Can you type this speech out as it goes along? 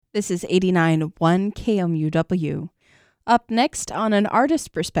This is 89.1 KMUW. Up next, on an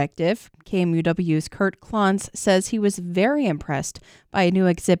artist perspective, KMUW's Kurt Klontz says he was very impressed by a new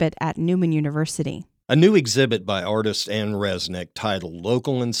exhibit at Newman University. A new exhibit by artist Ann Resnick titled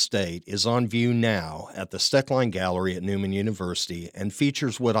Local and State is on view now at the Steckline Gallery at Newman University and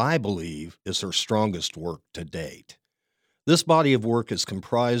features what I believe is her strongest work to date. This body of work is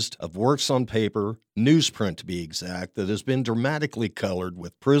comprised of works on paper, newsprint to be exact, that has been dramatically colored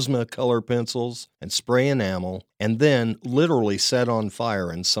with Prisma color pencils and spray enamel, and then literally set on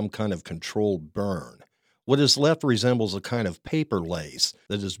fire in some kind of controlled burn. What is left resembles a kind of paper lace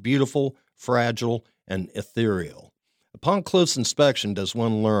that is beautiful, fragile, and ethereal. Upon close inspection does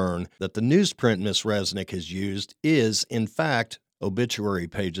one learn that the newsprint Miss Resnick has used is, in fact, obituary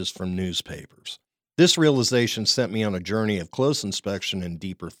pages from newspapers. This realization sent me on a journey of close inspection and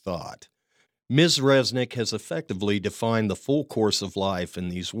deeper thought. Ms. Resnick has effectively defined the full course of life in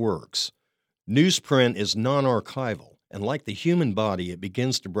these works. Newsprint is non-archival, and like the human body, it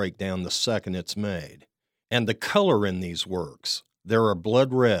begins to break down the second it's made. And the color in these works. There are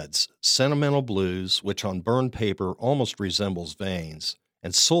blood reds, sentimental blues, which on burned paper almost resembles veins,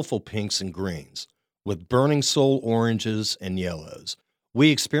 and soulful pinks and greens, with burning soul oranges and yellows. We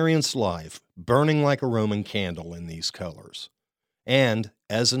experience life burning like a Roman candle in these colors. And,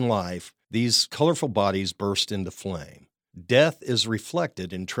 as in life, these colorful bodies burst into flame. Death is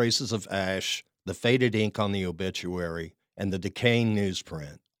reflected in traces of ash, the faded ink on the obituary, and the decaying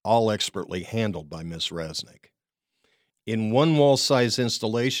newsprint, all expertly handled by Miss Resnick. In one wall-size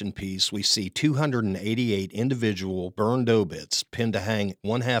installation piece, we see 288 individual burned obits pinned to hang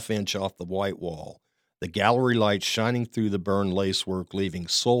 1/2 inch off the white wall, the gallery light shining through the burned lacework, leaving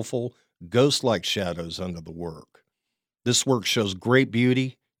soulful, ghost-like shadows under the work. This work shows great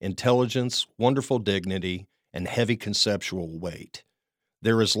beauty, intelligence, wonderful dignity, and heavy conceptual weight.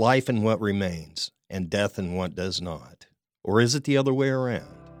 There is life in what remains, and death in what does not. Or is it the other way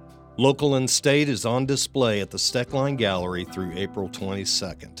around? Local and State is on display at the Steckline Gallery through April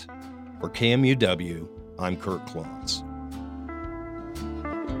 22nd. For KMUW, I'm Kurt Klontz.